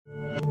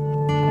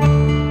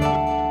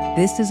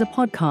This is a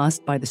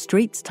podcast by The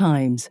Straits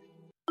Times.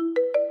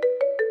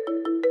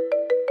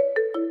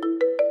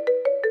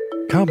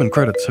 Carbon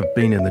credits have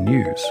been in the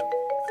news,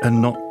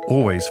 and not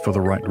always for the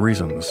right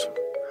reasons,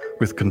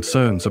 with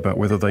concerns about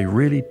whether they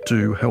really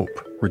do help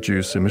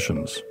reduce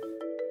emissions.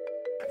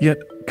 Yet,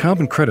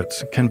 carbon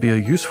credits can be a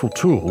useful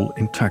tool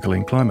in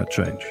tackling climate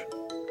change.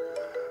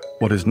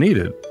 What is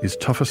needed is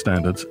tougher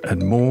standards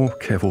and more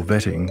careful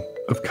vetting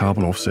of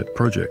carbon offset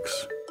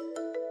projects.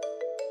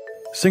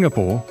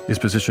 Singapore is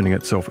positioning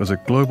itself as a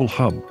global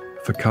hub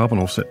for carbon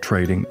offset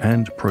trading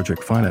and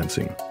project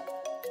financing.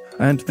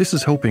 And this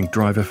is helping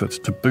drive efforts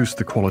to boost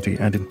the quality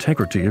and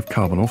integrity of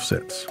carbon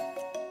offsets.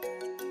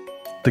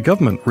 The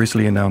government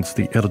recently announced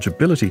the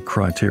eligibility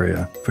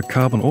criteria for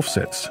carbon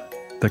offsets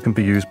that can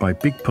be used by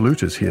big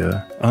polluters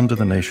here under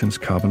the nation's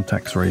carbon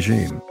tax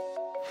regime.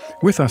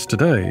 With us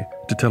today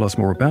to tell us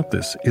more about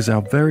this is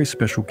our very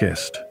special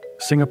guest,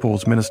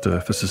 Singapore's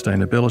Minister for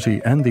Sustainability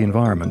and the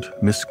Environment,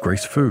 Miss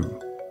Grace Fu.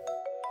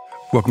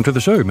 Welcome to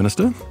the show,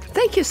 Minister.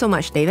 Thank you so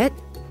much, David.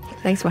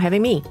 Thanks for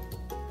having me.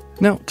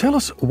 Now, tell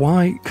us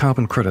why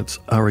carbon credits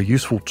are a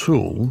useful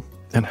tool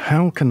and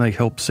how can they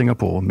help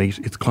Singapore meet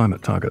its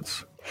climate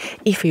targets?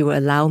 If you will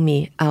allow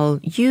me, I'll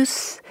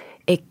use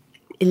an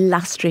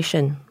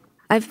illustration.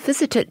 I've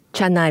visited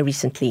Chennai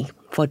recently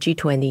for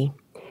G20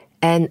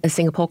 and a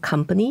Singapore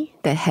company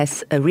that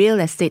has a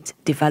real estate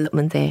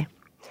development there.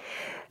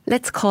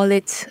 Let's call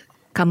it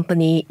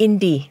Company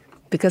Indie,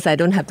 because I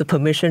don't have the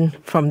permission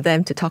from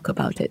them to talk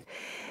about it.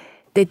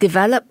 They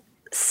developed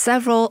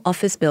several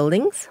office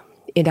buildings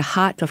in the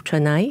heart of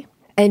Chennai,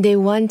 and they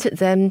wanted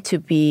them to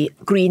be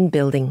green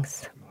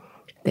buildings.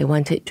 They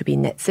wanted it to be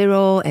net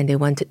zero, and they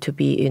wanted to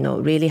be,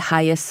 really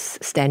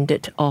highest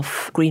standard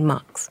of green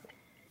marks.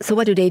 So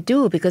what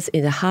do? Because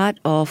in the heart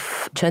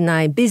of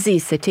Chennai, busy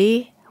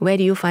city, where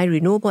do you find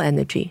renewable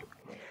energy?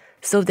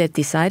 So they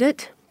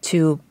decided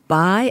to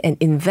buy and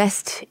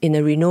invest in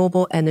a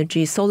renewable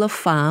energy solar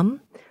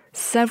farm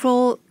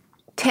several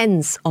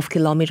tens of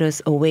kilometers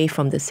away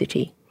from the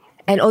city.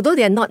 And although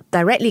they are not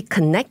directly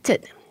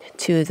connected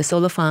to the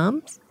solar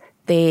farms,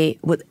 they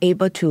were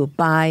able to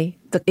buy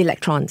the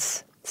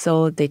electrons.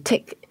 So they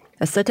take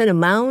a certain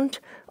amount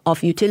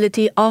of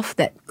utility off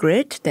that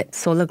grid, that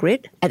solar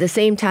grid. At the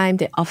same time,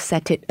 they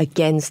offset it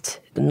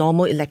against the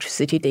normal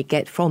electricity they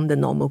get from the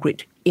normal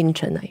grid in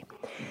Chennai.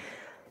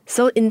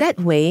 So in that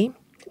way,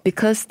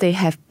 because they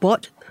have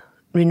bought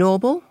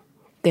renewable,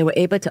 they were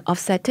able to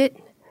offset it.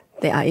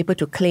 They are able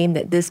to claim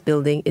that this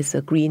building is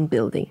a green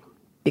building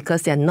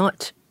because they are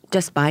not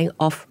just buying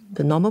off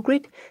the normal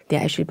grid, they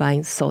are actually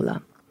buying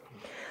solar.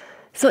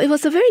 So it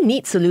was a very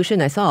neat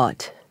solution, I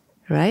thought,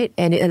 right?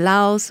 And it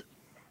allows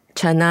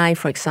Chennai,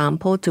 for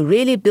example, to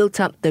really build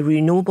up the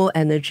renewable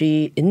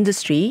energy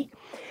industry.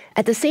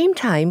 At the same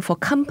time, for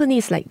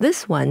companies like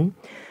this one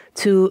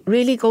to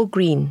really go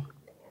green,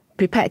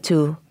 prepared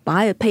to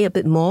pay a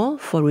bit more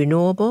for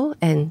renewable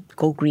and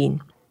go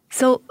green.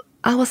 So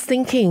I was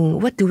thinking,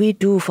 what do we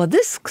do for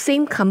this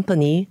same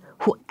company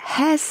who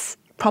has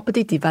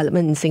property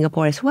development in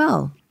Singapore as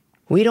well?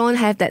 We don't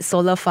have that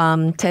solar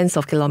farm tens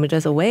of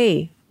kilometers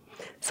away.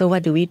 So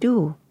what do we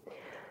do?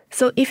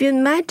 So if you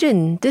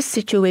imagine this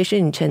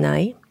situation in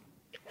Chennai,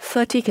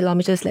 30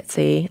 kilometers, let's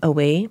say,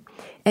 away,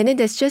 and then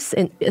there's just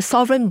a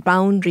sovereign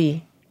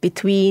boundary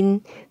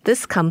between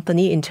this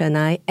company in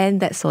Chennai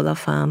and that solar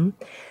farm,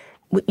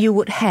 you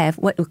would have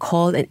what we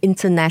call an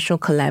international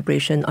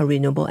collaboration on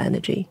renewable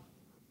energy.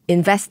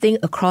 Investing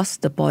across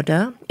the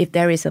border, if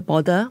there is a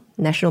border,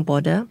 national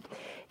border,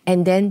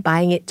 and then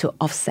buying it to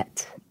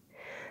offset.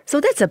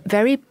 So that's a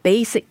very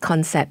basic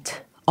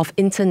concept of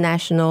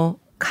international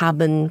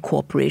carbon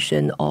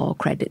cooperation or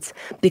credits,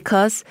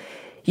 because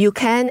you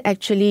can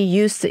actually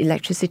use the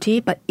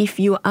electricity, but if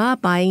you are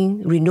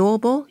buying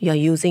renewable, you're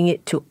using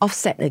it to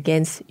offset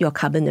against your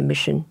carbon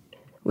emission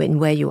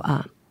where you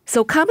are.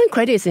 So carbon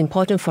credit is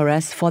important for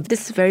us for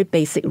this very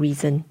basic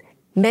reason.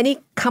 Many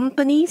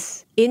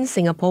companies in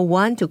Singapore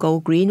want to go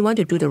green, want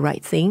to do the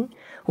right thing,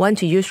 want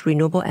to use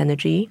renewable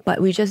energy,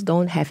 but we just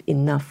don't have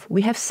enough.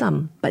 We have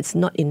some, but it's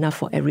not enough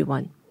for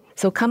everyone.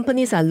 So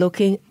companies are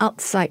looking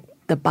outside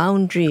the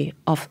boundary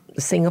of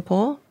the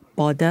Singapore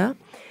border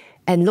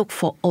and look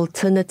for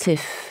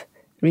alternative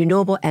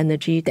renewable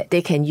energy that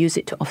they can use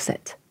it to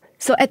offset.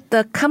 So at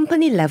the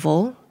company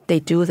level, they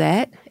do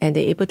that and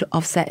they're able to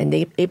offset and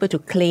they're able to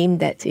claim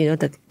that,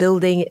 the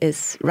building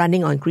is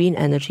running on green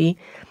energy.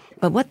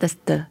 But what does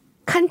the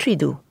country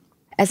do?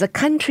 As a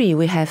country,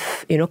 we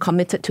have,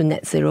 committed to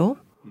net zero.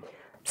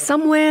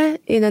 Somewhere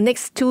in the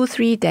next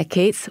 2-3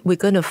 decades, we're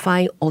going to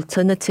find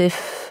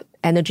alternative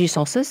energy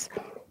sources.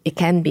 It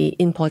can be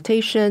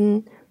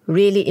importation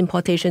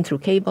through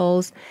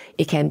cables.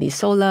 It can be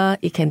solar.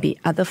 It can be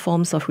other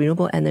forms of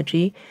renewable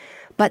energy.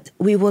 But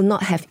we will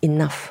not have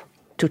enough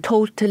to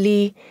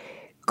totally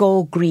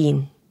go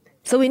green.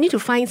 So we need to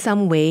find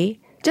some way,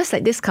 just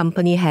like this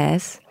company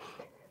has,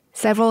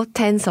 several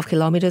tens of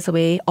kilometers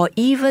away or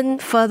even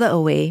further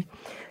away,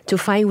 to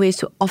find ways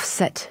to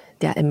offset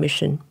their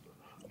emission.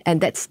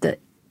 And that's the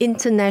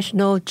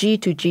international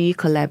G2G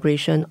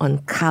collaboration on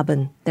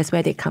carbon. That's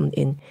where they come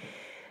in.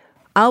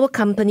 Our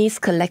companies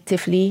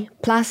collectively,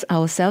 plus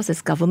ourselves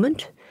as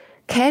government,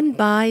 can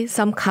buy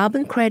some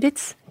carbon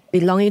credits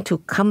belonging to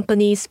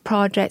companies,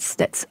 projects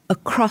that's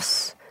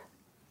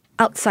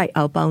outside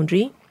our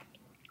boundary,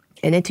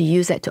 and then to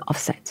use that to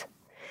offset.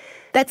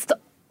 That's the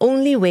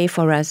only way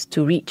for us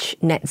to reach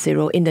net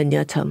zero in the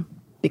near term,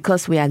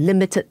 because we are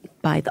limited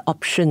by the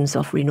options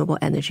of renewable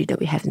energy that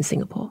we have in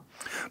Singapore.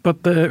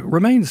 But there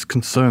remains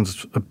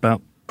concerns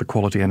about the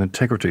quality and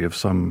integrity of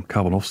some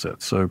carbon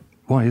offsets. So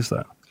why is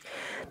that?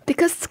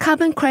 Because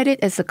carbon credit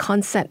as a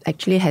concept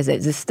actually has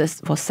existed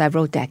for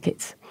several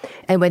decades.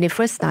 And when it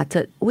first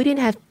started, we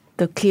didn't have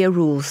the clear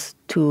rules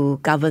to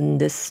govern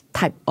this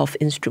type of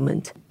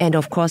instrument. And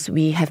of course,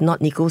 we have not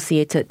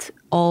negotiated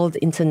all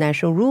the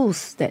international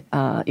rules that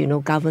are,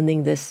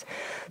 governing this.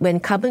 When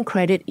carbon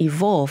credit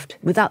evolved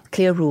without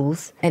clear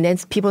rules, and then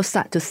people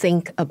start to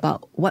think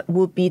about what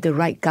would be the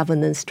right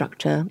governance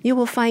structure, you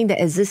will find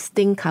that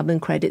existing carbon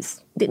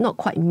credits did not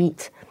quite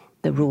meet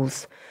the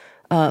rules.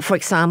 For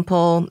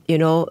example,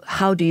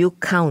 how do you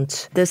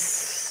count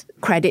this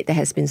credit that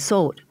has been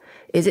sold?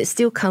 Is it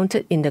still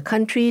counted in the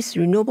country's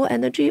renewable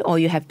energy, or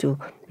you have to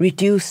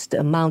reduce the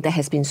amount that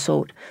has been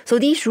sold? So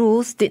these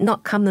rules did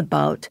not come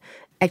about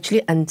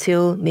actually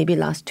until maybe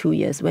last 2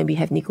 years when we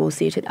have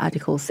negotiated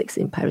Article 6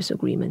 in Paris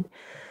Agreement.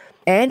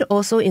 And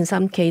also in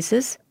some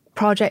cases,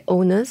 project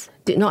owners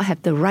did not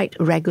have the right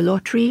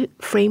regulatory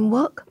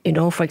framework.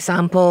 For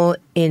example,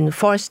 in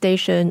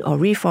forestation or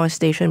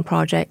reforestation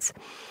projects,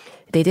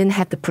 they didn't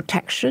have the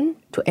protection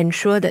to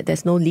ensure that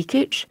there's no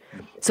leakage.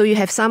 So you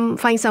have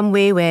find some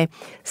way where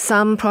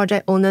some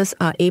project owners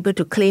are able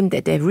to claim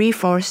that they've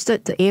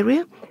reforested the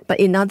area, but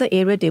in another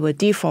area they were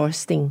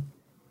deforesting.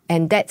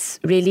 And that's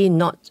really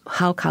not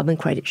how carbon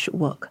credit should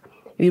work.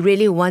 We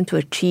really want to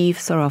achieve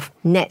sort of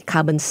net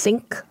carbon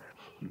sink.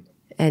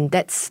 And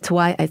that's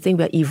why I think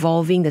we're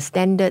evolving the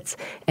standards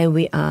and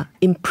we are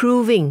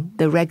improving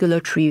the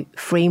regulatory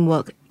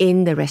framework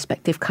in the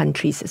respective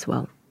countries as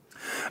well.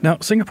 Now,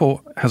 Singapore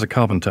has a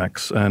carbon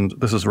tax, and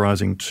this is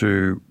rising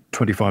to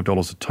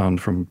 $25 a tonne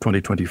from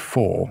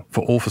 2024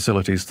 for all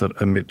facilities that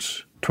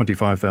emit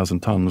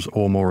 25,000 tonnes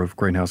or more of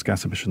greenhouse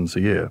gas emissions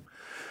a year.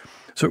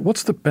 So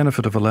what's the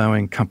benefit of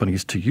allowing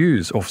companies to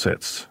use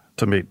offsets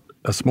to meet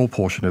a small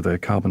portion of their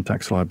carbon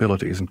tax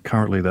liabilities? And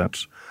currently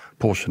that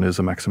portion is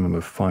a maximum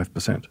of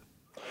 5%.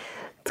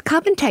 The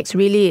carbon tax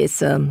really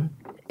is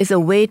a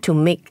way to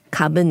make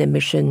carbon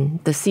emission,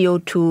 the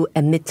CO2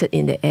 emitted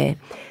in the air,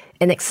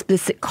 an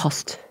explicit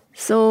cost.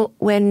 So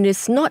when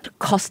it's not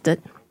costed,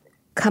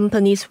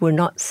 companies will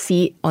not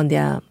see it on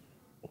their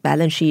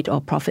balance sheet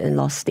or profit and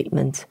loss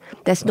statement.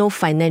 There's no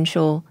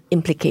financial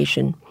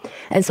implication.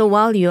 And so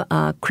while you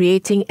are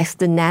creating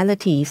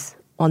externalities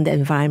on the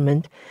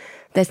environment,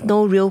 there's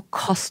no real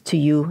cost to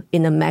you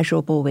in a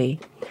measurable way.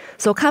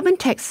 So carbon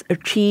tax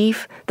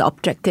achieve the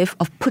objective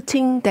of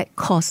putting that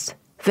cost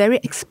very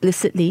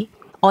explicitly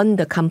on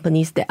the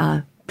companies that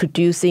are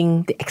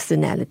producing the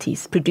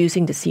externalities,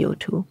 producing the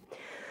CO2.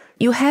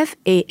 You have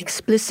a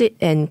explicit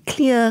and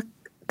clear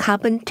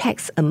carbon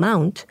tax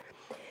amount.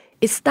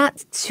 It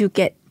starts to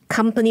get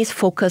companies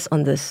focused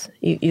on this.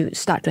 You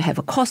start to have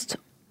a cost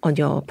on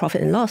your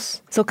profit and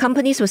loss. So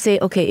companies will say,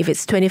 okay, if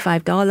it's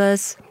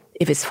 $25,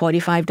 if it's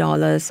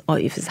 $45, or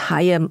if it's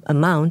higher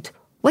amount,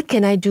 what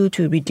can I do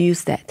to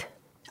reduce that?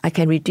 I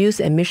can reduce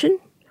emission.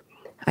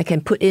 I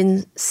can put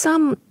in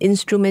some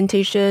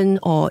instrumentation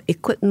or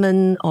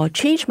equipment or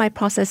change my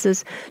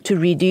processes to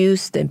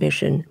reduce the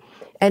emission.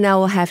 And I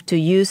will have to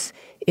use,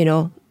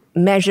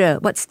 measure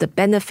what's the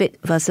benefit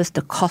versus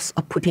the cost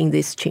of putting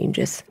these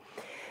changes.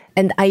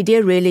 And the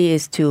idea really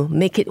is to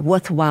make it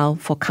worthwhile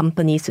for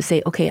companies to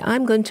say, okay,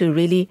 I'm going to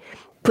really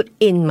put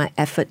in my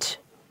effort,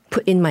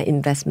 put in my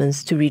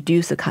investments to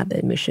reduce the carbon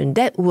emission.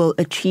 That will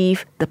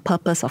achieve the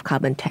purpose of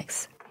carbon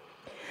tax.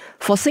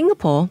 For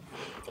Singapore,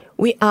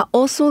 we are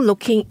also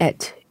looking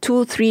at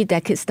 2-3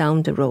 decades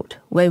down the road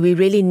where we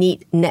really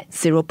need net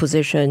zero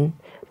position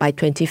by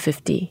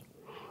 2050.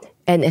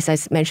 And as I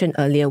mentioned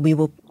earlier, we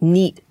will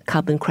need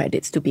carbon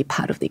credits to be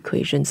part of the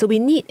equation. So we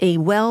need a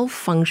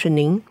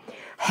well-functioning,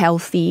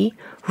 healthy,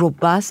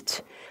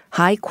 robust,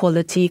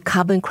 high-quality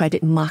carbon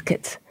credit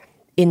market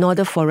in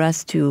order for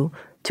us to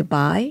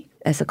buy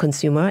as a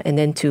consumer and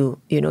then to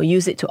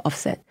use it to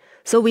offset.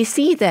 So we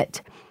see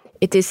that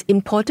it is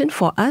important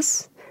for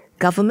us,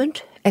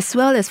 government, as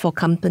well as for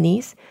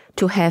companies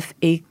to have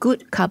a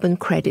good carbon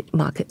credit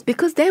market,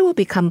 because there will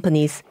be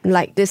companies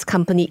like this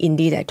company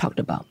Indie that I talked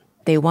about.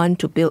 They want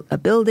to build a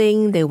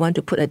building, they want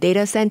to put a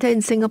data center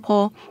in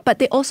Singapore, but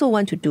they also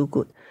want to do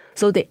good.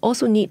 So they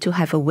also need to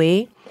have a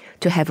way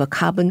to have a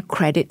carbon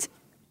credit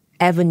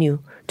avenue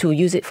to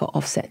use it for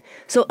offset.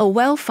 So a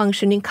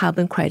well-functioning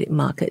carbon credit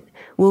market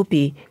will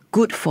be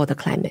good for the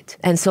climate.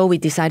 And so we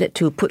decided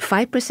to put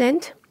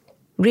 5%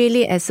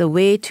 really as a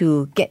way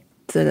to get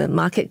the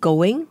market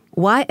going.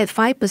 Why at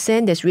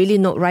 5%? There's really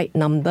no right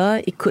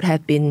number. It could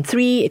have been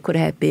 3, it could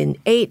have been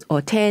 8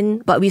 or 10,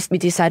 but we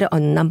decided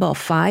on a number of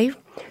 5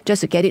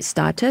 just to get it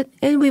started,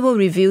 and we will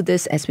review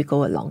this as we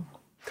go along.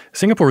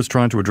 Singapore is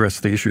trying to address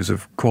the issues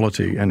of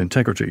quality and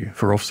integrity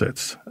for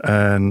offsets.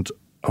 And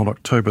on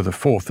October the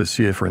 4th this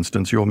year, for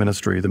instance, your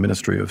ministry, the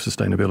Ministry of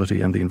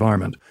Sustainability and the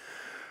Environment,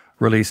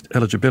 released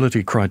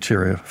eligibility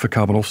criteria for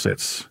carbon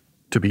offsets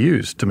to be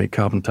used to meet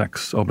carbon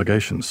tax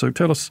obligations. So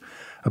tell us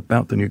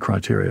about the new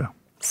criteria.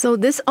 So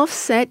this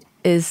offset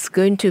is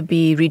going to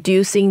be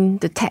reducing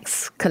the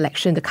tax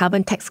collection, the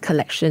carbon tax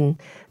collection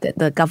that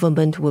the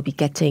government will be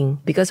getting.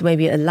 Because when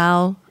we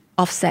allow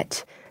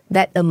offset,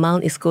 that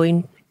amount is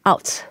going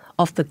out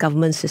of the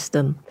government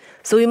system.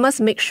 So we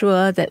must make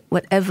sure that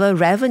whatever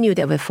revenue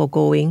that we're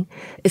foregoing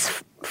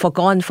is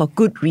foregone for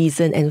good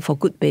reason and for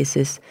good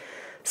basis.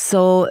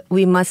 So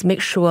we must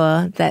make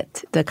sure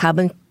that the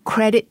carbon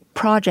credit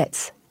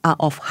projects are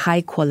of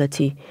high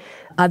quality.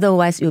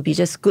 Otherwise, it will be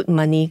just good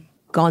money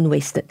gone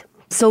wasted.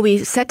 So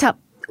we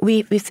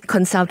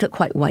consulted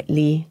quite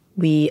widely.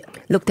 We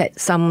looked at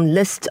some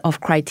list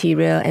of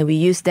criteria and we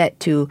used that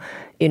to,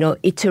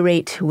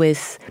 iterate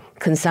with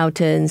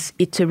consultants,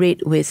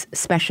 iterate with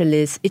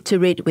specialists,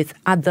 iterate with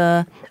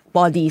other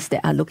bodies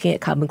that are looking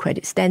at carbon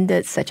credit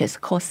standards, such as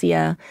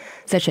CORSIA,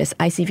 such as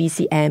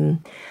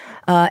ICVCM.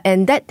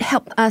 And that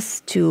helped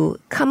us to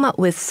come up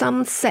with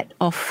some set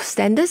of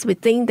standards we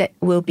think that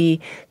will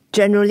be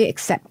generally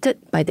accepted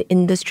by the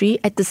industry,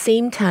 at the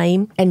same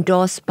time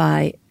endorsed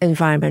by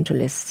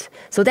environmentalists.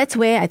 So that's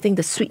where I think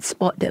the sweet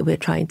spot that we're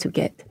trying to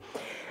get.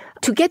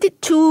 To get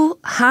it too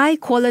high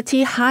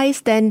quality, high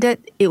standard,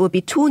 it will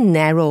be too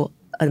narrow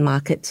a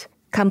market.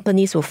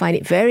 Companies will find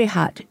it very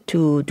hard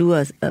to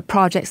do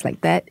projects like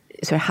that.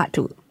 It's very hard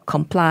to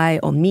comply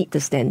or meet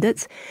the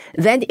standards.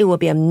 Then it will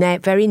be a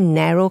very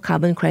narrow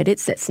carbon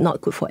credits that's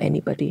not good for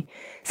anybody.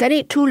 Setting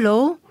it too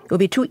low will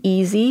be too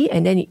easy,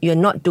 and then you're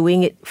not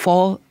doing it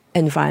for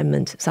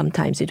environment.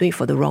 Sometimes you're doing it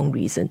for the wrong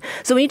reason.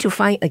 So we need to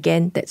find,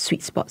 again, that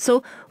sweet spot.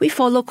 So we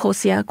follow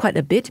CORSIA quite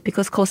a bit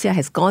because CORSIA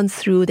has gone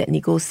through that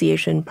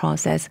negotiation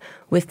process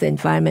with the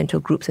environmental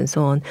groups and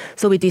so on.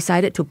 So we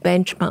decided to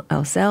benchmark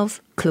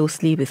ourselves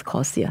closely with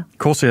CORSIA.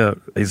 CORSIA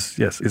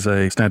is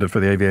a standard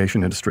for the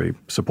aviation industry,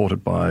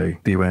 supported by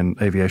the UN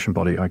aviation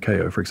body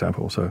ICAO, for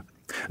example. So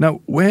now,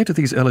 where do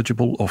these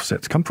eligible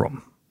offsets come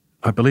from?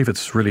 I believe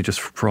it's really just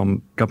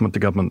from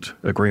government-to-government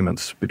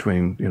agreements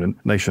between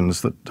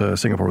nations that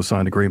Singapore has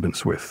signed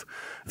agreements with,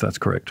 if that's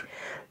correct.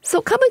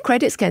 So carbon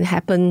credits can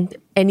happen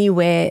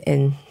anywhere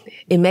in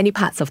many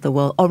parts of the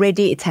world.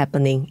 Already it's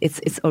happening.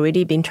 It's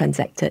already been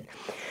transacted.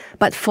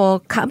 But for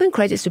carbon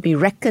credits to be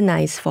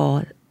recognized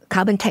for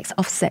carbon tax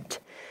offset,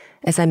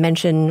 as I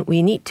mentioned,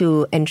 we need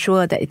to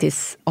ensure that it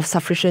is of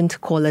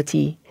sufficient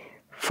quality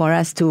for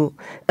us to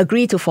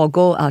agree to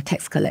forego our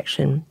tax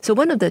collection. So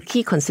one of the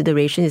key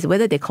considerations is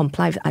whether they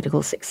comply with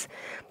Article 6,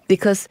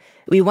 because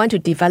we want to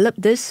develop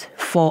this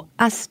for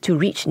us to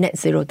reach net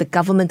zero, the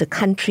government, the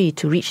country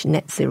to reach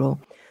net zero.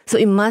 So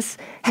it must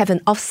have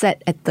an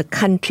offset at the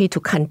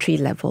country-to-country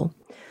level.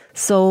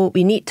 So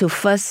we need to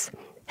first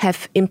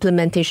have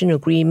implementation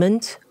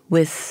agreement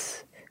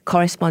with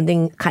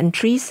corresponding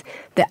countries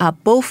that are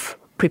both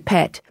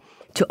prepared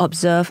to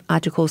observe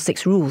Article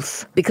 6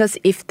 rules. Because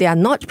if they are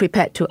not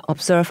prepared to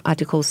observe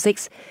Article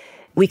 6,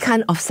 we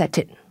can't offset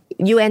it.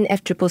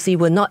 UNFCCC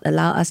will not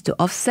allow us to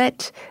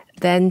offset,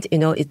 then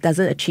it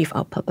doesn't achieve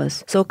our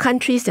purpose. So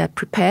countries that are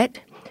prepared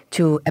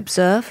to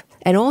observe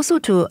and also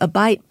to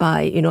abide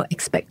by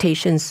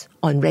expectations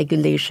on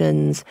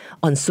regulations,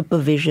 on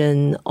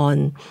supervision,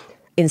 on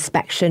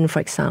inspection, for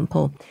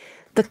example.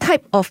 The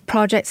type of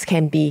projects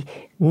can be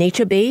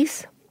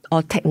nature-based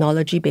or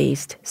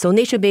technology-based. So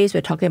nature-based, we're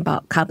talking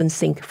about carbon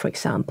sink, for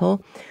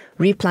example,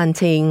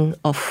 replanting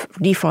of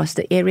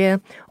deforested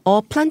area,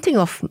 or planting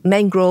of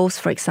mangroves,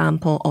 for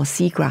example, or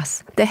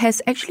seagrass. There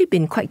has actually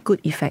been quite good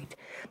effect.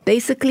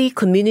 Basically,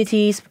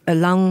 communities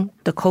along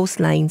the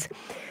coastlines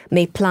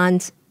may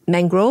plant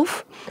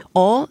mangrove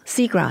or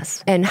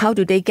seagrass. And how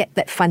do they get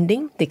that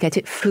funding? They get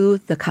it through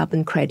the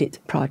carbon credit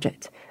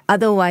project.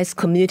 Otherwise,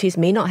 communities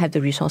may not have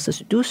the resources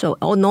to do so,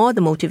 or nor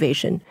the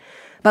motivation.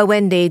 But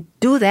when they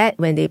do that,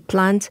 when they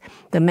plant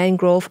the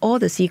mangrove or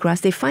the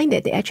seagrass, they find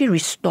that they're actually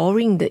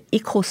restoring the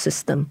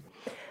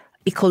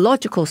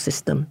ecological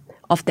system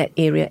of that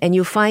area. And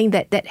you find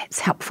that that's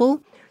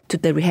helpful to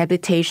the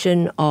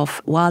rehabilitation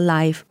of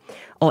wildlife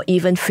or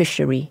even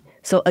fishery.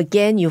 So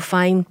again, you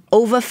find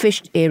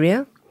overfished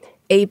area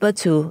able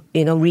to,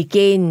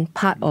 regain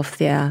part of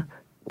their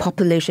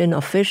population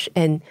of fish,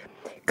 and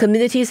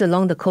communities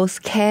along the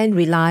coast can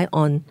rely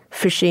on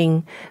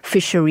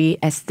fishery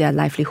as their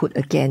livelihood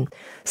again.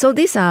 So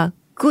these are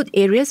good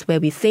areas where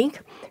we think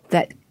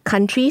that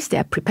countries that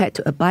are prepared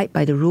to abide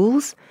by the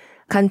rules,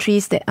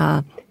 countries that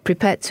are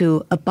prepared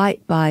to abide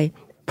by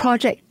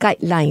project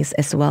guidelines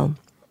as well,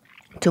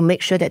 to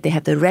make sure that they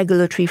have the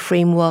regulatory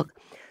framework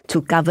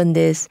to govern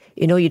this.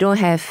 You don't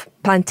have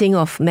planting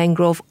of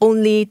mangrove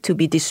only to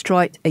be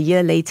destroyed a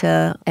year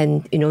later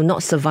and,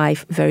 not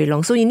survive very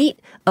long. So you need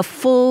a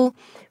full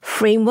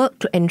framework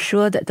to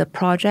ensure that the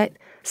project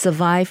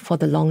survive for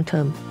the long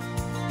term.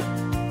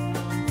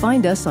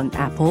 Find us on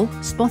Apple,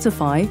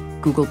 Spotify,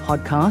 Google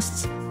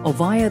Podcasts, or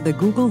via the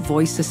Google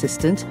Voice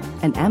Assistant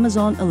and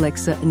Amazon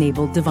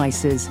Alexa-enabled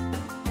devices.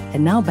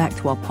 And now back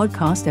to our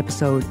podcast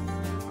episode.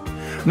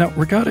 Now,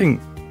 regarding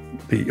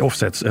the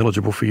offsets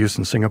eligible for use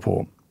in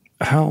Singapore,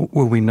 how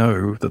will we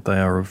know that they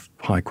are of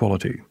high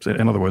quality? So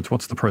in other words,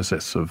 what's the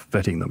process of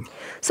vetting them?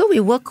 So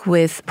we work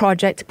with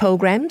project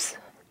programs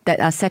that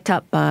are set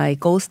up by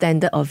Gold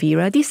Standard or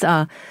VERA. These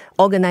are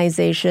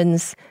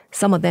organizations,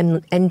 some of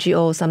them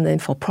NGOs, some of them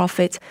for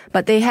profit,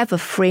 but they have a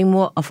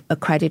framework of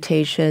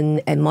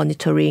accreditation and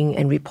monitoring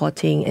and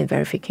reporting and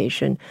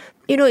verification.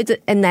 The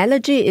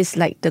analogy is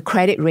like the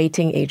credit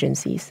rating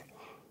agencies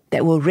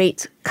that will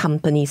rate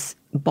companies'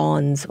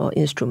 bonds or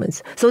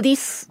instruments. So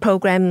these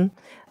program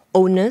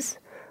owners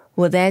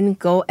will then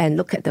go and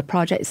look at the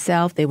project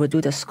itself. They will do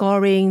the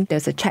scoring.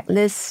 There's a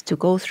checklist to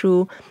go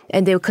through,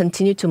 and they will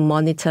continue to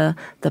monitor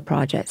the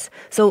projects.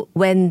 So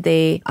when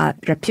they are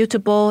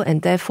reputable,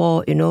 and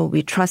therefore,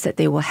 we trust that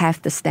they will have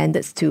the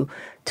standards to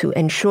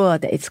ensure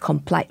that it's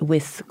complied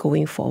with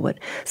going forward.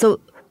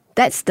 So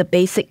that's the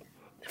basic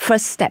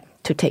first step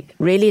to take,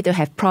 really to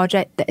have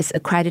project that is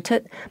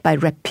accredited by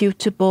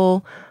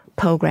reputable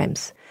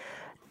programs.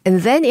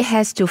 And then it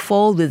has to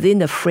fall within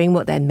the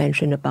framework that I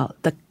mentioned about.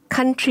 The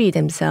country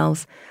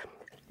themselves,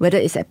 whether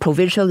it's at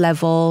provincial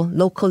level,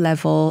 local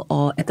level,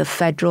 or at the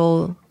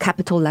federal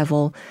capital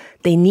level,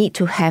 they need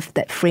to have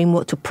that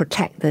framework to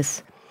protect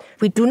this.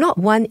 We do not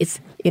want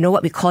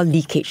what we call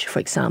leakage, for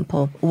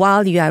example.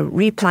 While you are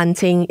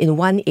replanting in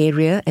one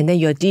area and then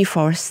you're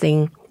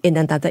deforesting in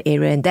another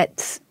area, and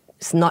that's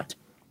not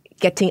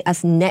getting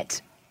us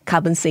net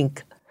carbon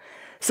sink.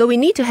 So we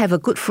need to have a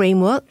good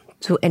framework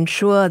to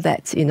ensure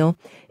that,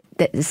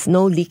 there is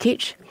no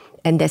leakage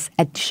and there's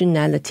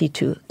additionality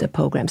to the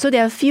program. So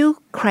there are a few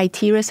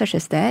criteria such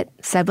as that,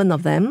 7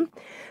 of them,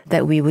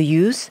 that we will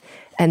use,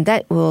 and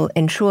that will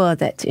ensure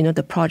that,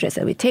 the projects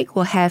that we take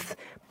will have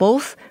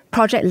both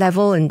project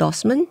level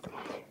endorsement,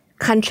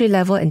 country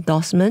level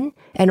endorsement,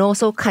 and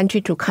also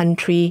country to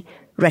country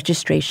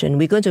registration.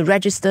 We're going to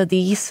register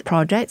these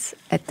projects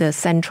at the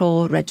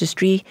central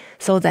registry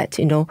so that,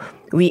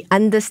 we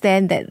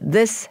understand that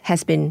this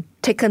has been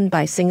taken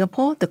by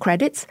Singapore, the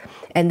credits,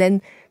 and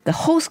then the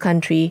host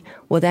country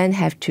will then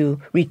have to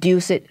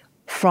reduce it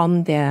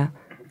from their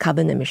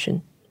carbon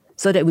emission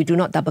so that we do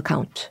not double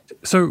count.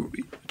 So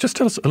just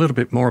tell us a little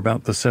bit more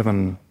about the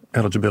 7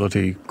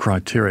 eligibility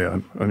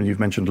criteria. I mean, you've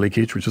mentioned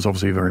leakage, which is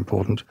obviously very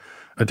important.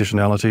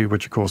 Additionality,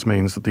 which of course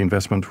means that the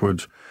investment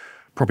would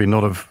probably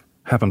not have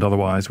happened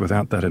otherwise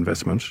without that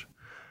investment.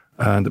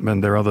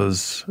 And there are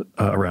others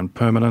around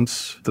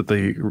permanence, that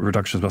the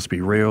reductions must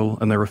be real,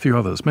 and there are a few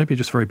others. Maybe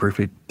just very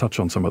briefly touch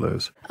on some of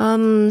those.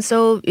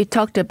 So you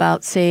talked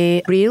about,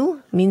 say,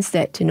 real means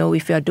that,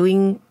 if you're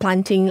doing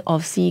planting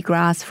of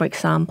seagrass, for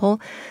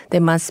example, there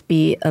must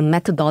be a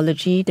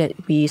methodology that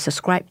we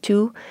subscribe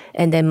to,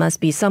 and there must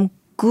be some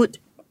good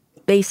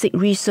basic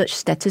research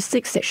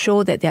statistics that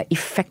show that they are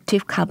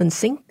effective carbon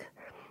sink.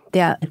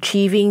 They are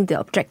achieving the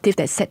objective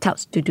that's set out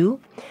to do.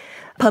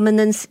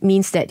 Permanence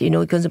means that,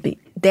 it's going to be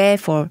there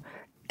for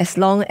as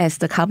long as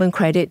the carbon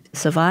credit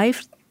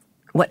survives.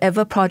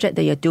 Whatever project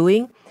that you're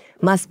doing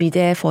must be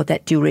there for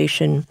that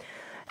duration.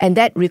 And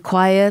that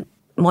requires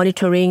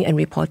monitoring and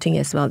reporting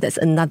as well. That's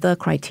another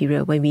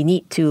criteria where we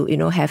need to,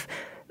 have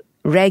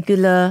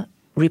regular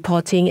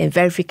reporting and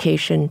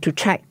verification to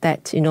check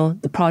that,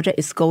 the project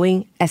is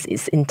going as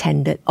it's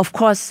intended. Of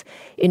course,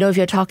 if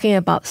you're talking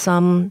about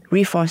some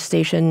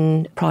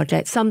reforestation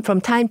projects, from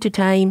time to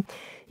time,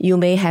 you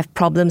may have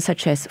problems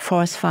such as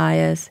forest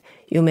fires.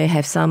 You may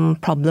have some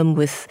problem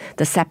with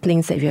the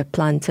saplings that you have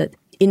planted.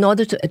 In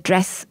order to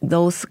address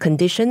those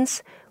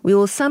conditions, we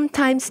will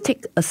sometimes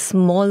take a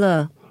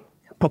smaller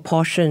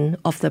proportion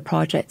of the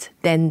project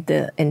than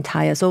the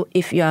entire. So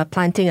if you are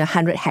planting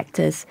 100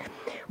 hectares,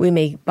 we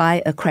may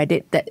buy a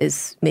credit that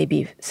is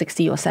maybe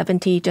 60 or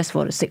 70 just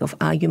for the sake of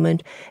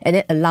argument, and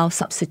it allows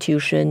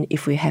substitution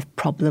if we have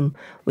problem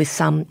with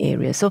some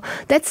areas. So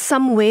that's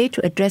some way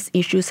to address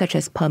issues such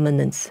as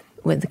permanence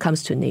when it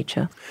comes to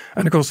nature.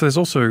 And of course, there's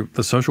also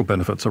the social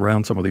benefits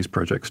around some of these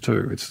projects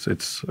too.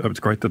 It's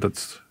great that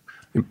it's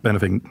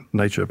benefiting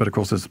nature, but of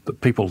course, there's the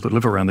people that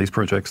live around these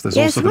projects. There's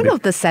yes, also one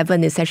of the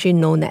 7 is actually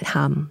no net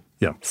harm.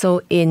 Yeah.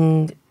 So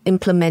in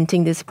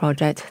implementing this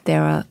project,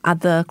 there are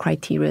other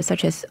criteria,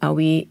 such as are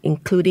we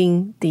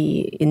including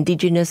the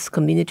indigenous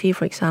community,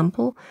 for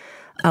example?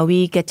 Are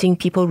we getting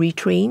people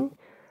retrained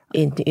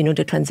in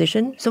the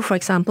transition? So for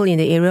example, in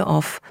the area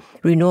of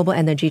renewable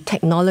energy,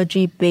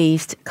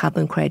 technology-based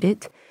carbon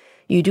credit,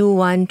 you do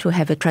want to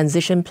have a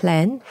transition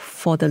plan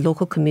for the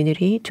local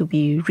community to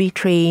be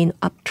retrained,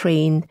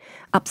 uptrained,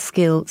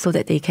 upskilled so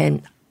that they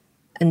can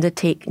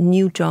undertake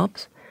new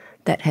jobs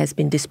that has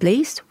been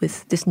displaced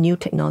with this new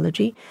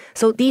technology.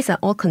 So these are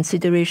all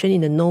consideration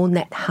in the no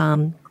net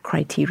harm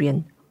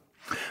criterion.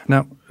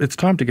 Now, it's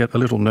time to get a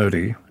little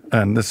nerdy,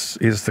 and this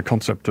is the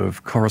concept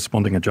of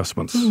corresponding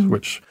adjustments,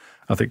 which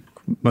I think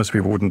most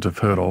people wouldn't have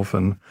heard of.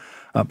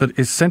 But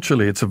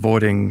essentially, it's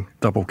avoiding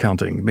double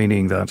counting,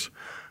 meaning that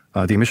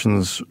the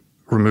emissions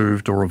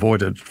removed or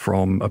avoided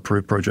from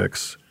approved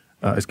projects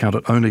is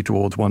counted only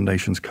towards one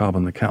nation's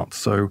carbon account.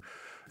 So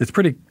it's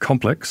pretty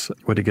complex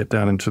when you get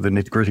down into the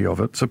nitty-gritty of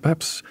it. So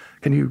perhaps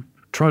can you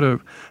try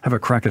to have a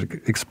crack at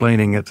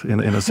explaining it in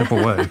a simple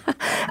way?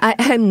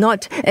 I'm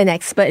not an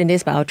expert in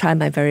this, but I'll try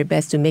my very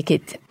best to make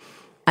it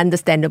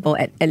understandable,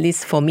 at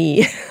least for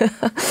me.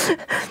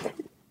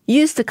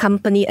 Use the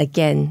company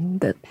again,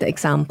 the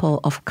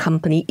example of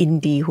company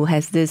Indie, who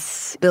has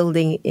this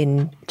building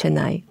in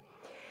Chennai.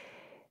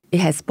 It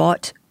has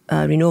bought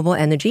renewable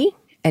energy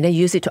and then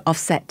use it to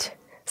offset.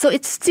 So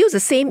it's still the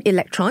same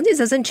electrons. It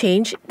doesn't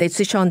change. They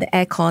switch on the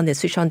aircon, they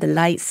switch on the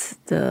lights,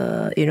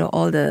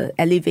 all the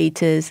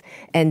elevators,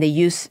 and they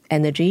use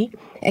energy,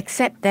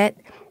 except that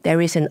there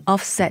is an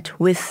offset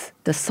with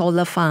the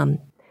solar farm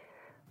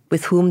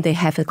with whom they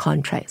have a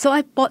contract. So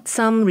I bought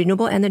some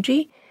renewable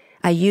energy.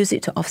 I use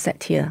it to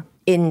offset here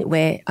in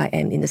where I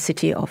am in the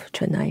city of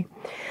Chennai.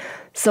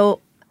 So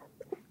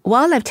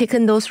while I've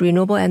taken those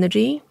renewable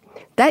energy,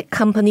 that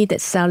company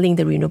that's selling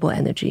the renewable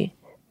energy,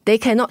 they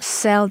cannot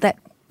sell that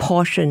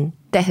portion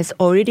that has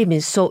already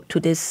been sold to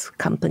this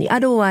company.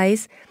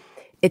 Otherwise,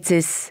 it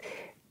is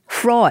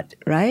fraud,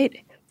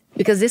 right?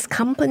 Because this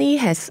company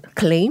has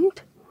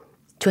claimed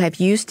to have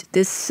used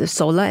this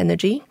solar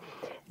energy.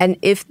 And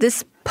if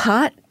this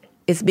part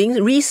is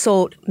being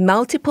resold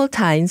multiple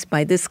times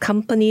by this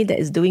company that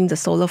is doing the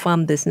solar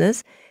farm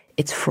business,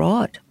 it's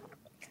fraud.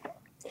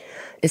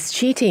 It's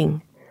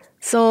cheating.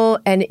 So,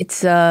 and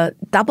it's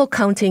double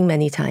counting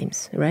many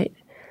times, right?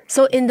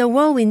 So in the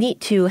world, we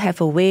need to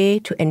have a way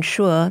to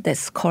ensure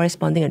there's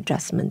corresponding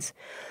adjustments.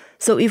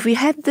 So if we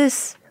have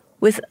this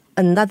with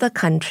another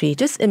country,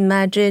 just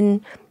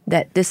imagine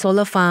that the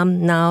solar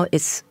farm now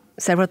is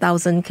several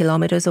thousand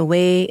kilometers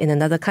away in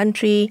another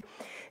country.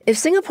 If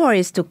Singapore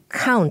is to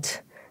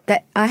count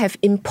that I have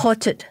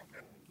imported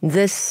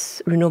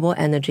this renewable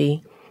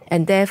energy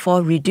and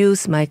therefore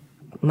reduce my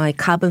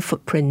carbon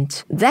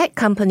footprint, that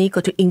company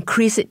got to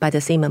increase it by the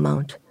same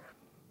amount.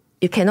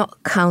 You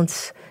cannot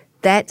count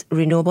that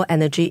renewable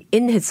energy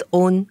in its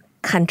own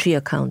country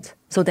account.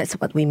 So that's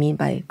what we mean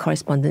by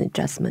corresponding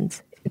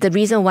adjustments. The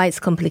reason why it's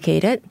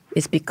complicated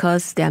is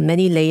because there are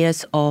many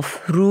layers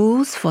of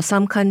rules. For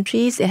some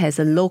countries, it has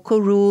a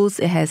local rules,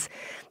 it has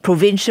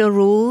provincial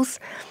rules.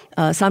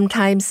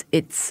 Sometimes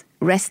it's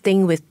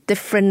resting with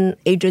different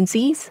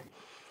agencies.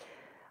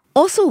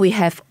 Also, we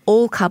have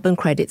old carbon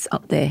credits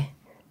out there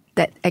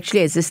that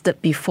actually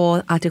existed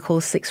before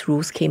Article 6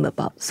 rules came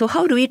about. So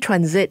how do we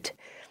transit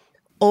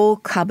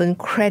old carbon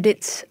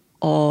credits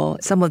or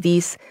some of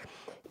these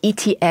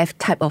ETF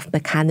type of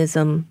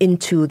mechanism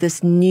into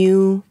this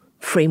new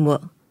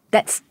framework?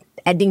 That's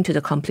adding to the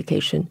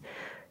complication.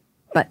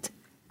 But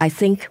I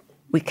think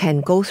we can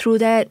go through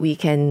that. We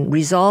can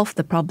resolve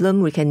the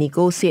problem. We can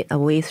negotiate our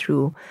way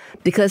through.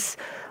 Because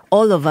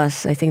all of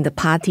us, I think the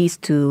parties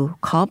to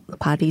COP,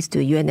 parties to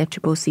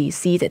UNFCCC,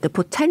 see that the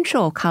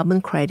potential of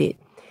carbon credit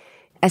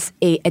as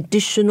an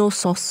additional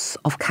source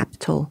of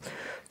capital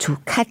to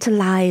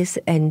catalyze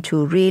and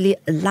to really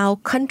allow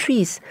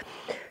countries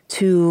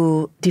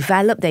to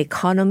develop the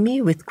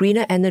economy with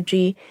greener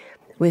energy,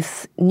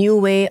 with new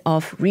way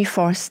of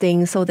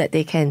reforesting so that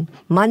they can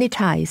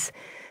monetize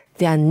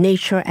their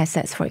nature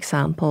assets, for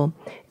example,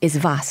 is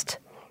vast.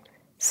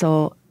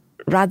 So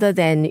rather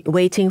than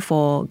waiting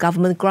for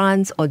government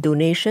grants or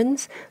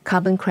donations,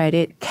 carbon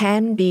credit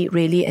can be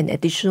really an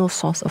additional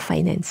source of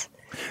finance.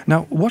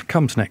 Now, what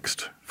comes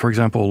next? For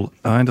example,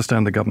 I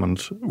understand the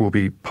government will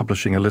be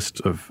publishing a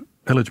list of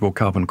eligible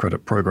carbon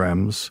credit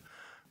programs,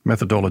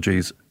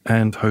 methodologies,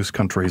 and host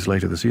countries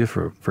later this year,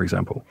 for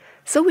example.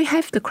 So we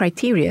have the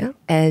criteria,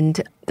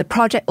 and the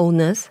project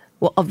owners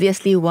will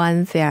obviously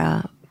want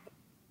their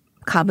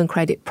carbon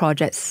credit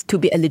projects to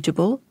be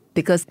eligible,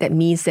 because that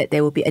means that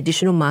there will be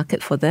additional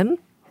market for them.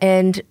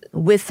 And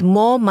with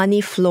more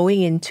money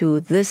flowing into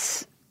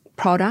this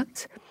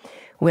product,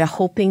 we are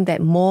hoping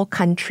that more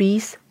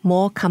countries,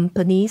 more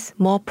companies,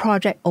 more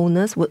project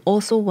owners would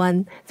also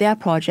want their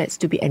projects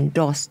to be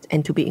endorsed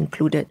and to be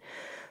included.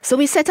 So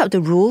we set out the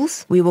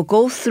rules. We will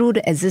go through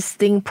the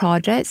existing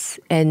projects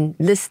and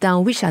list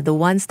down which are the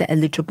ones that are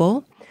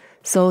eligible,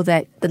 so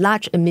that the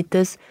large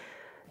emitters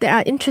that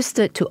are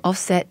interested to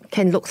offset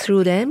can look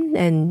through them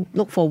and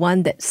look for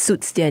one that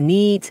suits their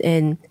needs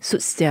and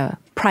suits their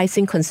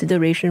pricing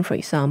consideration, for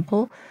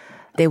example.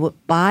 They would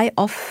buy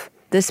off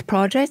this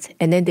project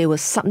and then they will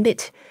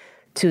submit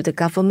to the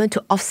government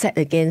to offset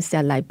against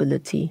their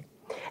liability.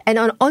 And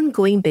on an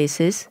ongoing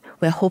basis,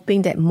 we're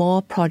hoping that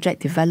more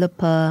project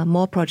developer,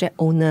 more project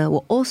owner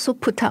will also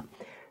put up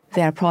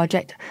their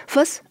project,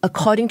 first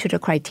according to the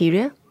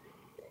criteria,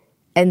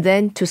 and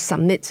then to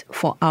submit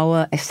for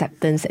our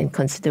acceptance and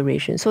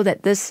consideration, so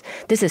that this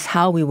is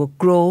how we will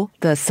grow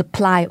the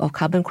supply of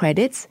carbon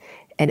credits.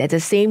 And at the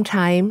same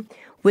time,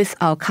 with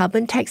our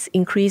carbon tax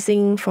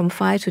increasing from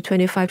 5 to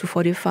 25 to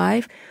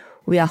 45,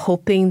 we are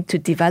hoping to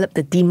develop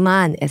the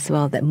demand as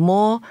well, that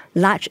more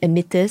large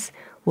emitters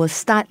will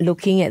start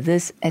looking at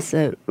this as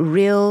a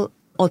real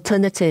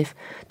alternative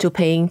to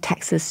paying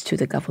taxes to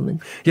the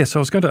government. Yes, I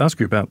was going to ask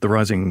you about the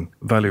rising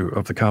value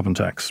of the carbon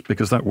tax,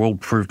 because that will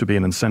prove to be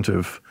an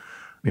incentive,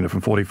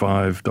 from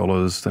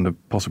 $45 then to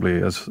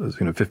possibly as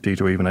 50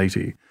 to even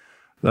 80.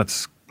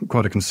 That's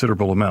quite a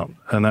considerable amount,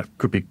 and that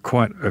could be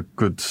quite a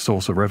good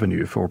source of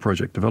revenue for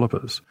project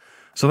developers.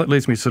 So that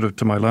leads me sort of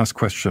to my last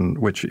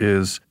question, which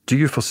is, do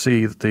you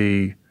foresee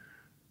the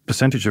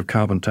percentage of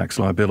carbon tax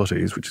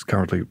liabilities, which is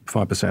currently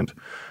 5%,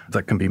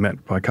 that can be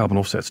met by carbon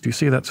offsets, do you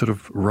see that sort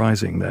of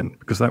rising then?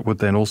 Because that would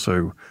then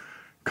also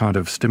kind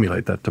of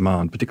stimulate that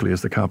demand, particularly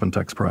as the carbon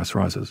tax price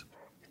rises.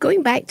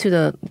 Going back to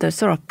the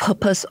sort of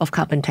purpose of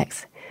carbon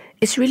tax,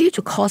 it's really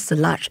to cause the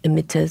large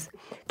emitters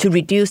to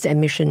reduce the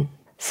emission.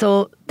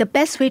 So the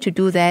best way to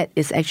do that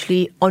is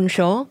actually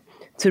onshore,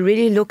 to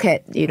really look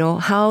at,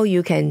 how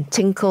you can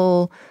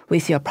tinkle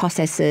with your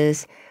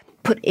processes,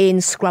 put in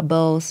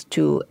scrubbers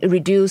to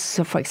reduce,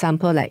 so for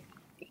example, like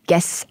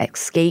gas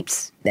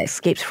escapes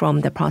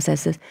from the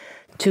processes,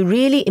 to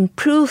really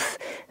improve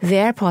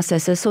their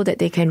processes so that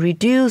they can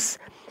reduce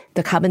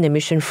the carbon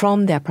emission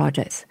from their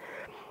projects.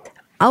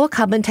 Our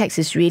carbon tax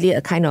is really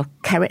a kind of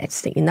carrot and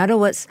stick. In other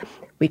words,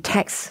 we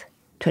tax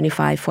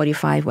 25,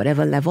 45,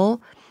 whatever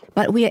level,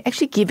 but we are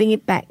actually giving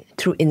it back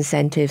through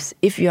incentives.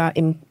 If you are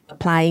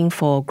applying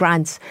for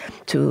grants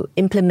to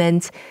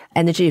implement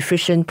energy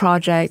efficient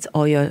projects,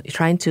 or you're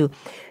trying to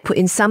put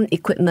in some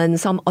equipment,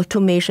 some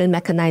automation,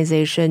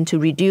 mechanization to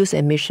reduce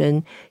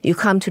emission, you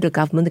come to the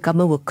government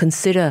will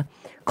consider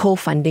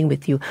co-funding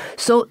with you.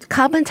 So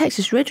carbon tax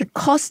is really to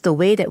cost the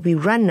way that we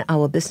run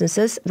our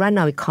businesses, run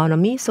our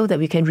economy, so that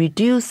we can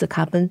reduce the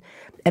carbon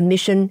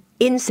emission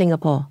in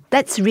Singapore.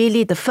 That's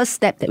really the first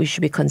step that we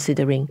should be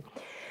considering.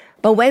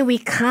 But when we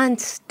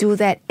can't do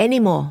that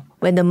anymore,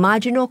 when the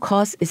marginal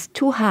cost is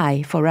too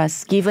high for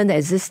us, given the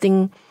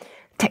existing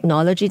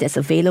technology that's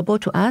available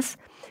to us,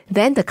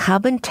 then the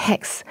carbon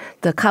tax,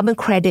 the carbon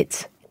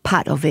credit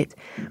part of it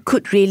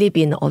could really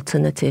be an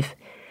alternative.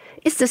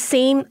 It's the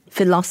same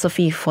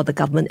philosophy for the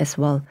government as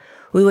well.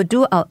 We will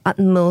do our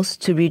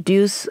utmost to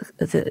reduce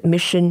the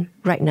emission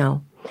right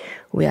now.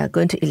 We are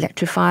going to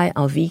electrify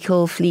our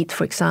vehicle fleet,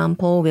 for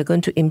example. We're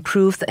going to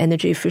improve the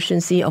energy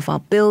efficiency of our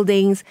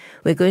buildings.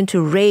 We're going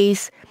to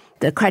raise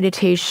the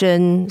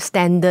accreditation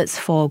standards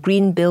for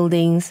green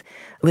buildings.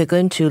 We're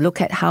going to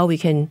look at how we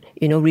can,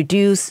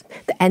 reduce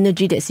the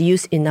energy that's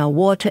used in our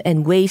water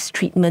and waste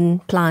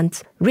treatment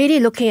plants. Really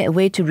looking at a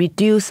way to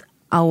reduce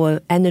our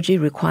energy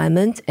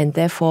requirement and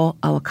therefore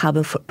our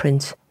carbon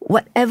footprint.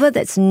 Whatever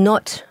that's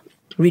not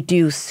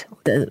reduced,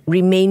 the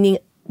remaining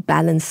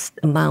balanced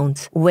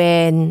amount,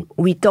 when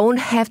we don't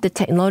have the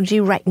technology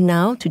right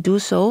now to do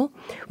so,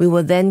 we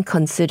will then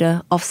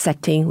consider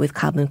offsetting with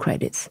carbon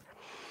credits.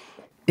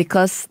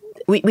 Because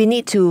we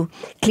need to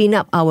clean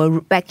up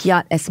our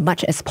backyard as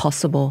much as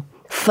possible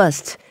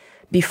first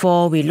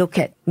before we look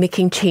at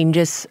making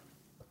changes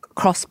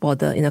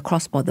in a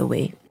cross-border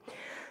way.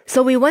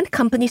 So we want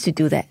companies to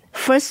do that.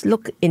 First,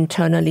 look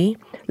internally,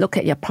 look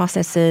at your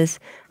processes,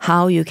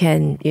 how you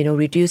can,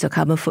 reduce your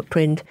carbon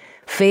footprint.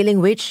 Failing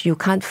which you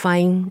can't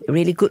find a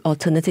really good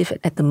alternative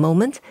at the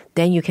moment,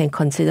 then you can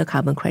consider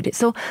carbon credit.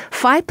 So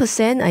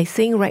 5%, I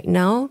think right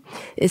now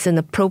is an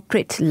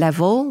appropriate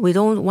level. We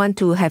don't want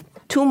to have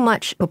too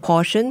much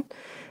proportion.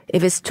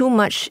 If it's too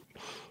much,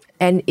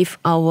 and if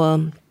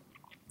our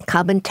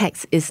carbon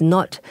tax is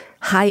not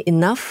high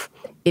enough,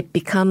 it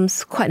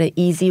becomes quite an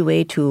easy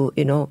way to,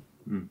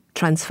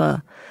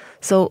 transfer.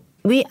 So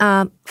we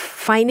are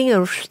finding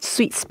a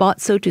sweet spot,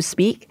 so to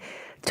speak,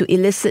 to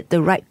elicit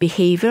the right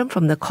behavior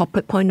from the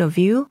corporate point of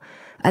view.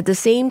 At the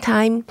same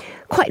time,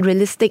 quite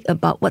realistic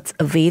about what's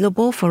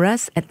available for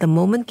us at the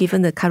moment,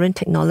 given the current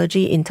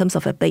technology in terms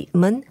of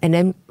abatement, and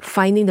then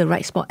finding the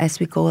right spot as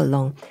we go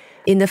along.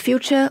 In the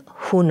future,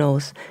 who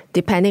knows?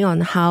 Depending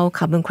on how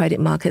carbon credit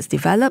markets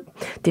develop,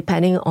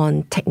 depending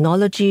on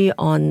technology,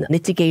 on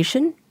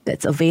mitigation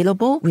that's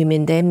available, we may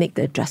then make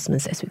the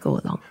adjustments as we go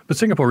along. But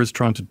Singapore is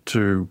trying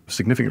to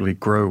significantly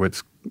grow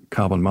its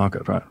carbon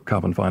market, right?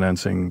 Carbon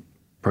financing,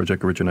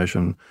 project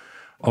origination.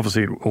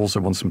 Obviously, it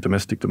also wants some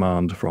domestic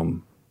demand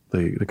from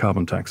the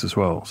carbon tax as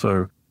well.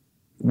 So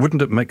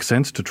wouldn't it make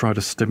sense to try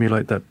to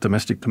stimulate that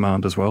domestic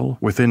demand as well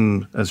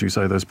within, as you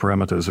say, those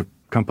parameters of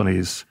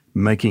companies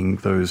making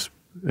those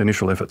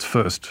initial efforts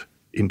first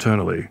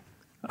internally,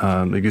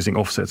 using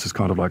offsets as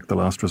kind of like the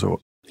last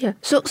resort? Yeah,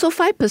 so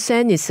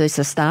 5% is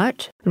a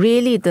start.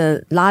 Really,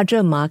 the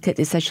larger market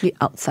is actually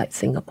outside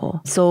Singapore.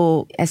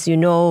 So, as you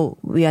know,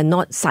 we are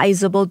not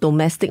sizable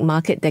domestic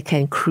market that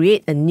can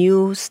create a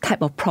new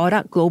type of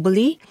product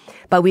globally.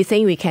 But we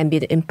think we can be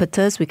the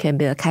impetus, we can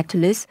be a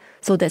catalyst.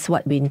 So that's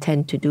what we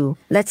intend to do.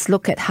 Let's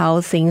look at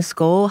how things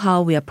go,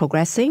 how we are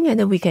progressing, and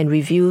then we can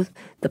review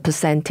the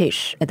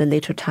percentage at a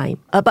later time.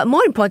 But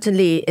more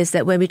importantly is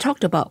that when we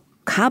talked about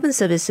carbon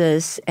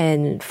services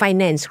and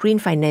finance, green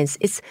finance,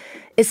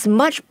 It's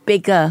much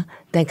bigger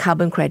than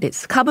carbon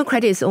credits. Carbon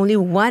credit is only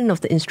one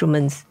of the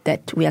instruments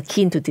that we are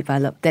keen to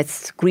develop.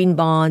 That's green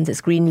bonds,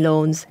 that's green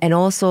loans, and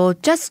also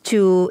just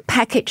to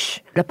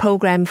package the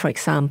program, for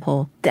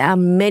example, there are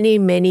many,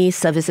 many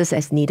services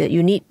as needed.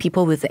 You need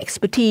people with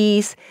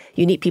expertise.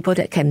 You need people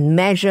that can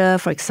measure,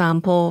 for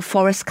example,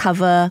 forest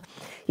cover.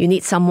 You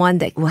need someone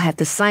that will have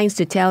the science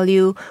to tell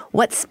you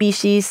what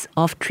species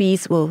of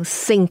trees will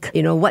sink,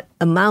 what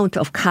amount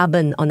of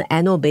carbon on an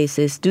annual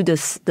basis, do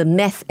the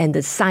math and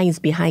the science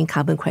behind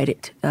carbon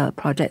credit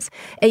projects.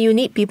 And you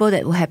need people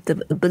that will have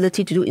the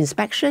ability to do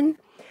inspection,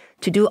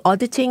 to do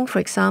auditing, for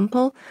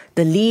example,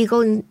 the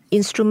legal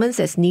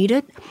instruments as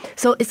needed.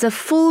 So it's a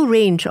full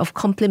range of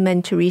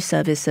complementary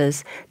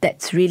services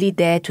that's really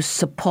there to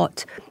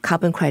support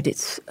carbon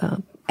credits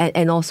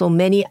and also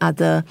many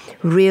other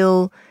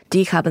real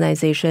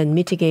decarbonization,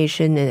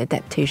 mitigation, and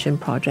adaptation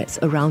projects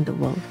around the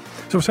world.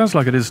 So it sounds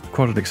like it is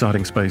quite an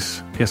exciting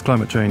space. Yes,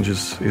 climate change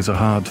is a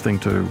hard thing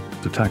to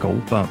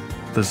tackle, but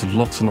there's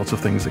lots and lots of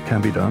things that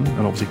can be done,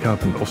 and obviously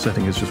carbon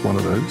offsetting is just one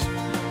of those.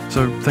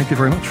 So thank you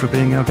very much for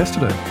being our guest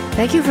today.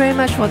 Thank you very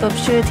much for the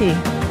opportunity.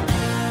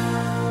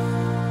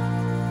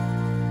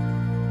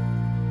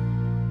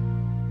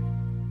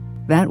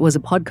 That was a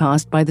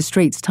podcast by The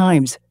Straits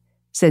Times.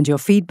 Send your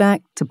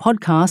feedback to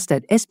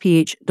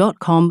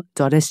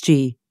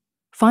podcast@sph.com.sg.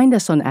 Find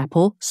us on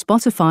Apple,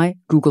 Spotify,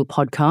 Google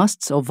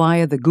Podcasts, or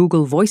via the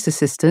Google Voice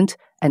Assistant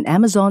and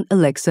Amazon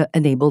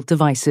Alexa-enabled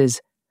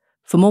devices.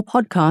 For more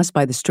podcasts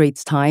by The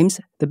Straits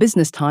Times, The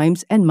Business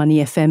Times, and Money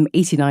FM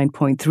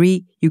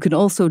 89.3, you can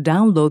also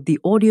download the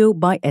Audio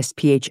by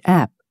SPH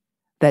app.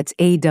 That's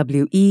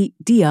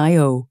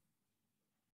AWEDIO.